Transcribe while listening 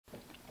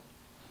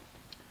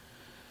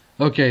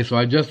Okay, so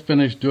I just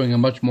finished doing a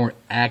much more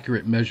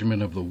accurate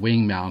measurement of the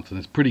wing mounts, and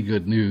it's pretty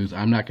good news.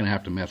 I'm not going to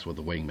have to mess with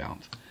the wing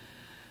mounts.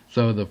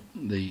 So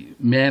the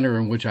manner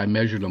in which I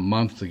measured them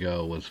months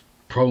ago was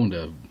prone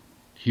to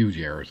huge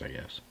errors, I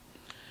guess.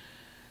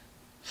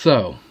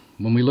 So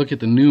when we look at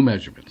the new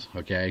measurements,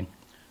 okay,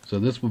 so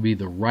this will be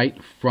the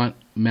right front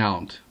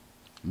mount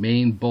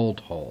main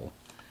bolt hole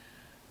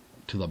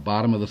to the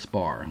bottom of the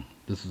spar.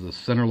 This is the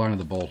center line of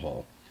the bolt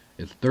hole.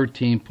 It's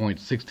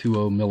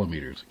 13.620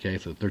 millimeters, okay,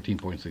 so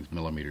 13.6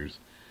 millimeters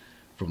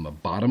from the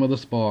bottom of the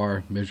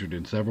spar, measured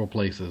in several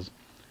places,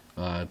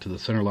 to the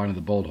center line of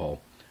the bolt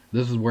hole.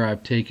 This is where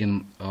I've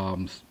taken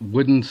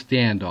wooden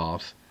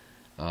standoffs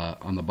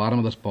on the bottom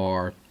of the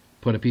spar,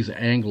 put a piece of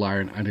angle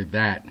iron under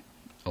that,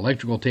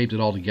 electrical taped it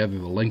all together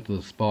the length of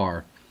the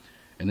spar,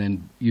 and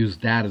then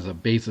used that as a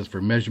basis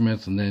for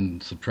measurements, and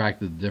then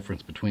subtracted the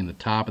difference between the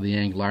top of the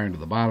angle iron to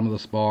the bottom of the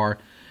spar,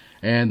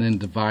 and then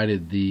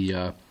divided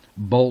the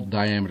bolt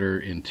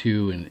diameter in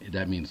two, and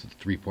that means it's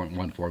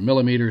 3.14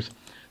 millimeters.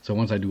 So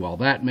once I do all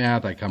that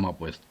math, I come up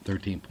with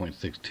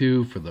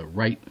 13.62 for the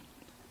right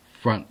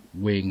front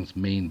wing's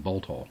main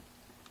bolt hole.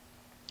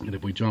 And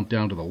if we jump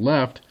down to the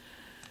left,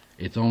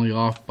 it's only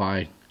off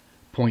by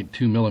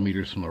 0.2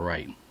 millimeters from the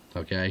right,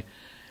 okay?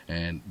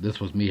 And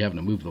this was me having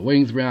to move the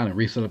wings around and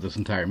reset up this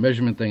entire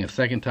measurement thing a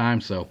second time.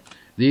 So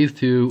these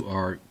two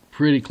are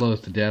pretty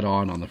close to dead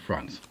on the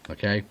fronts,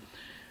 okay?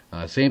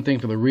 Same thing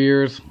for the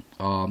rears.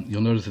 You'll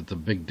notice it's a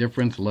big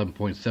difference,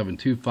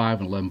 11.725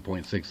 and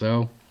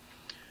 11.60.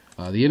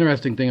 The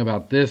interesting thing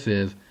about this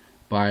is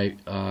by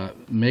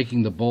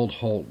making the bolt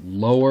hole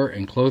lower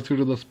and closer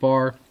to the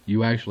spar,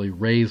 you actually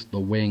raise the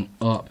wing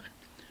up.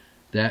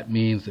 That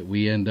means that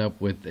we end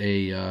up with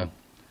a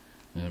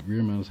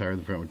rear mount is higher than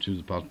the front, which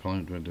is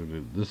possible.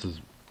 This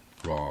is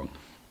wrong.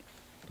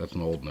 That's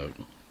an old note.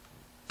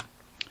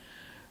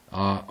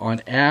 On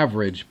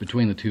average,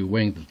 between the two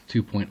wings, it's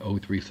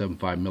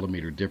 2.0375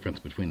 millimeter difference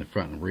between the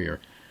front and rear,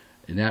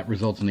 and that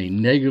results in a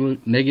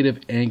negative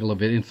angle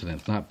of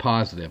incidence, not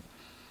positive.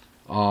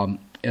 And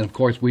of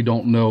course, we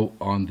don't know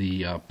on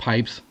the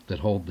pipes that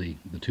hold the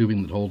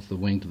tubing that holds the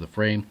wing to the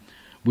frame.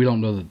 We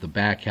don't know that the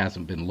back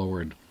hasn't been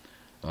lowered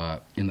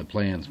in the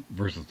plans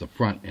versus the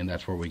front, and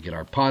that's where we get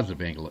our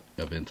positive angle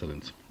of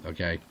incidence.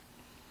 Okay,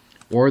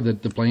 or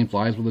that the plane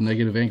flies with a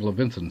negative angle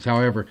of incidence.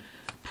 However,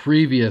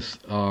 previous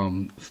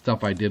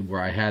stuff I did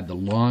where I had the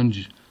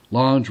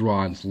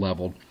longerons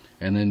leveled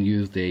and then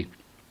used a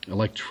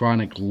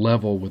electronic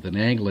level with an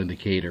angle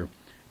indicator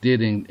did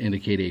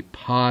indicate a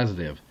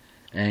positive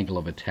angle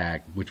of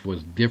attack, which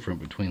was different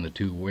between the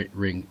two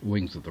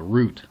wings at the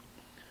root.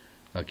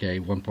 Okay,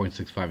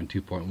 1.65 and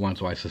 2.1.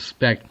 So I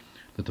suspect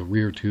that the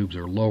rear tubes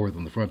are lower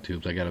than the front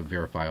tubes. I got to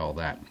verify all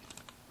that.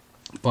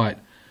 But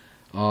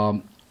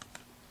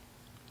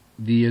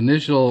the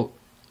initial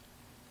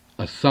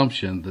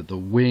assumption that the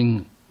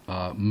wing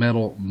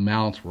metal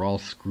mounts were all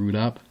screwed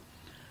up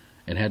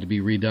and had to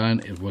be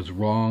redone, it was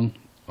wrong.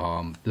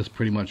 This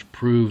pretty much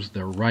proves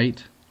they're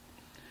right.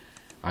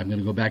 I'm going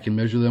to go back and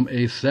measure them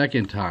a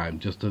second time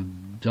just to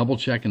double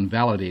check and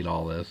validate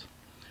all this,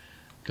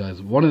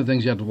 because one of the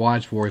things you have to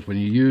watch for is when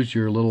you use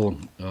your little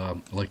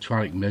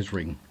electronic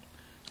measuring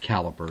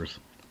calipers,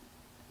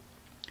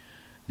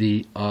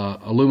 the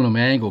aluminum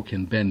angle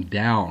can bend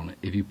down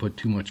if you put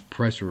too much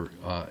pressure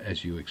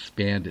as you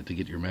expand it to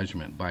get your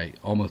measurement by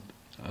almost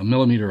a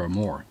millimeter or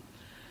more.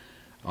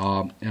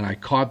 And I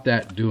caught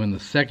that doing the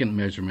second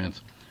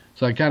measurements.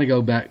 So I kind of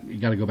go back. You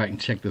got to go back and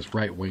check this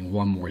right wing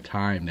one more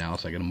time now.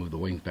 So I got to move the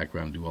wings back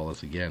around and do all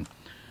this again.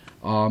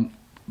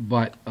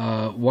 But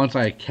once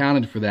I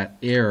accounted for that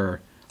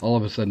error, all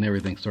of a sudden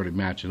everything started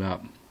matching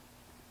up.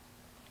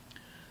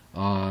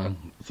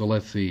 So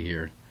let's see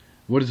here.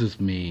 What does this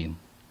mean?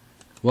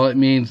 Well, it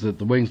means that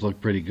the wings look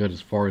pretty good as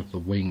far as the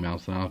wing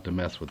mounts, and I don't have to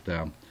mess with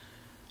them.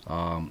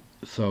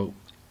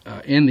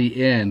 In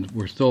the end,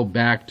 we're still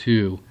back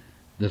to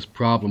this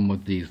problem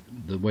with the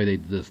way they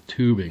did this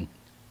tubing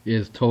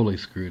is totally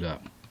screwed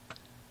up.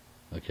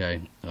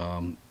 Okay,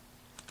 let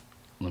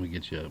me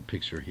get you a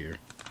picture here.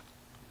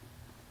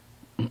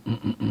 I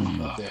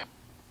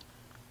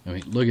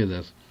mean, look at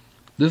this.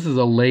 This is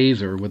a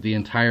laser with the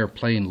entire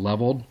plane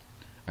leveled.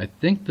 I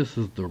think this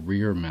is the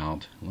rear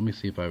mount. Let me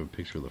see if I have a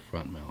picture of the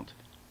front mount.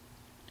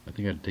 I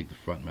think I had to take the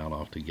front mount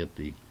off to get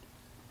the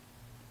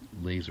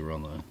laser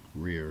on the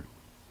rear,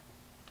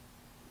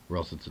 or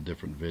else it's a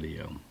different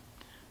video.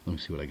 Let me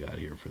see what I got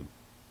here for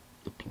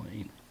the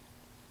plane.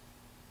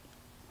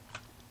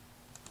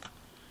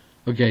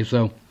 Okay,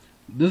 so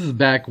this is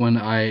back when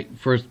I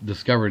first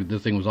discovered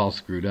this thing was all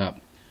screwed up.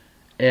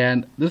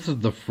 And this is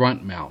the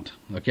front mount,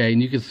 okay?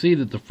 And you can see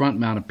that the front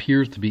mount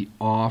appears to be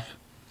off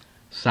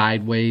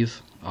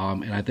sideways.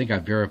 And I think I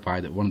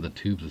verified that one of the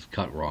tubes is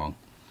cut wrong.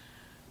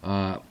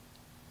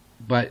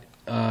 But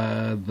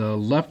the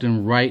left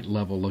and right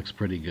level looks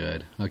pretty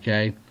good,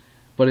 okay?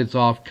 But it's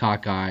off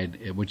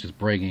cockeyed, which is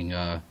bringing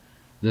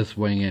this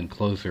wing in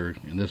closer,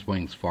 and this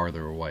wing's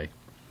farther away.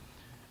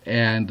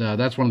 And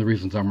that's one of the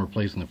reasons I'm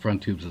replacing the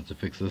front tubes is to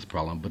fix this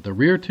problem. But the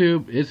rear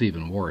tube is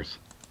even worse.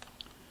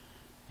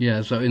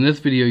 Yeah, so in this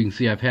video you can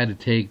see I've had to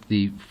take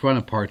the front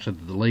apart so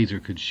that the laser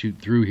could shoot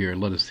through here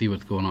and let us see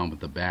what's going on with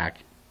the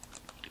back.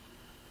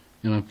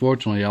 And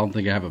unfortunately I don't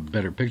think I have a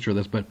better picture of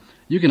this, but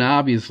you can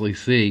obviously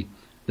see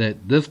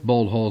that this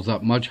bolt hole's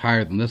up much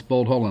higher than this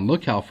bolt hole, and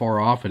look how far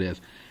off it is.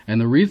 And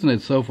the reason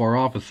it's so far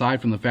off, aside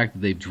from the fact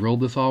that they've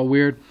drilled this all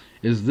weird,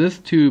 is this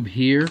tube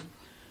here,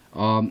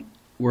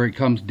 where it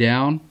comes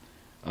down,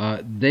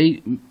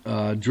 they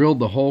drilled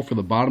the hole for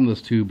the bottom of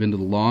this tube into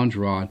the longe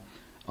rod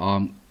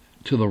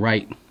to the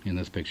right in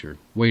this picture,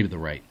 way to the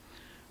right.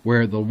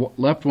 Where the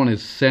left one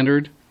is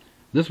centered,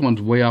 this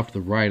one's way off to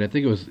the right. I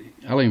think it was,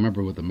 I don't even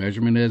remember what the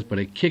measurement is, but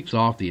it kicks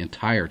off the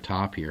entire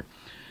top here.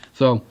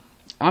 So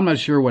I'm not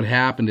sure what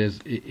happened is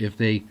if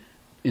they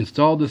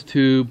installed this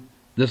tube,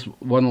 this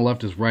one on the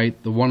left is right,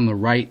 the one on the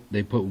right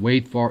they put way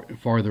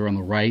farther on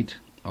the right,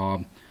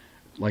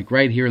 like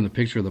right here in the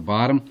picture of the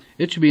bottom.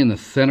 It should be in the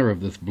center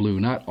of this blue,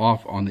 not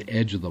off on the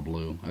edge of the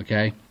blue,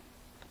 okay?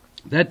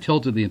 That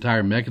tilted the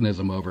entire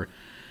mechanism over.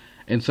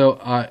 And so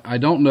I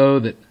don't know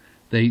that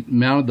they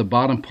mounted the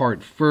bottom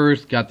part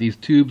first, got these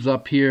tubes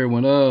up here,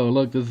 went, oh,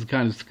 look, this is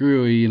kind of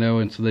screwy, you know,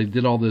 and so they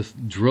did all this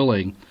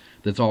drilling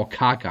that's all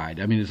cockeyed.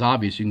 I mean, it's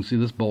obvious. You can see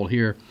this bolt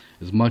here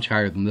is much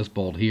higher than this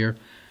bolt here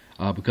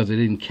because they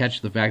didn't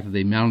catch the fact that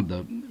they mounted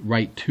the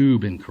right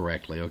tube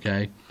incorrectly,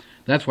 okay?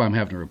 That's why I'm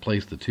having to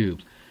replace the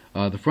tubes.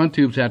 The front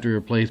tubes have to be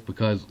replaced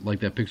because, like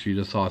that picture you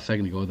just saw a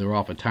second ago, they're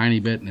off a tiny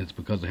bit, and it's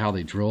because of how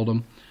they drilled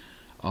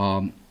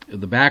them.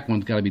 The back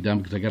one's got to be done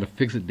because I got to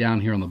fix it down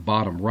here on the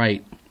bottom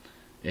right,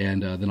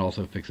 and then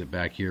also fix it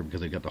back here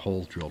because they got the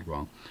holes drilled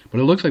wrong.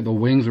 But it looks like the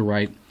wings are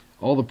right.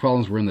 All the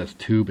problems were in this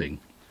tubing.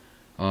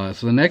 So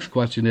the next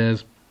question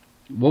is,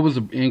 what was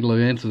the angle of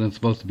incidence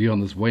supposed to be on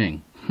this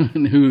wing?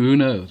 Who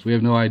knows? We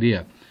have no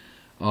idea.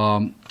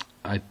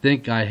 I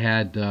think I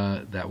had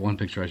that one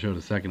picture I showed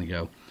a second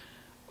ago.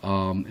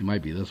 It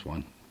might be this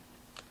one.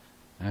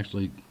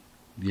 Actually,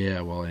 yeah,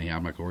 well, anyhow,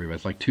 I'm not going to worry about it.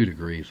 It's like 2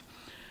 degrees.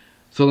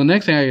 So the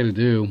next thing I got to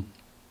do,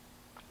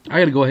 I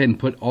got to go ahead and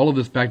put all of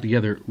this back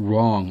together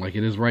wrong like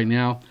it is right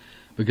now,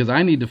 because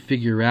I need to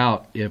figure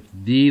out if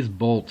these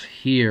bolts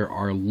here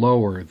are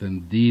lower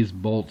than these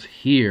bolts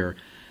here,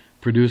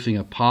 producing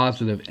a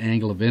positive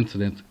angle of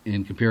incidence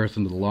in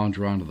comparison to the longe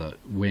rod of the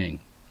wing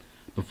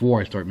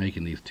before I start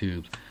making these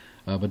tubes.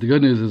 But the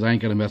good news is I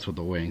ain't going to mess with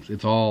the wings.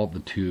 It's all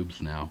the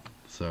tubes now.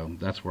 So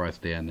that's where I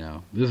stand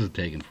now. This is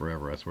taking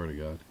forever, I swear to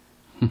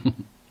God.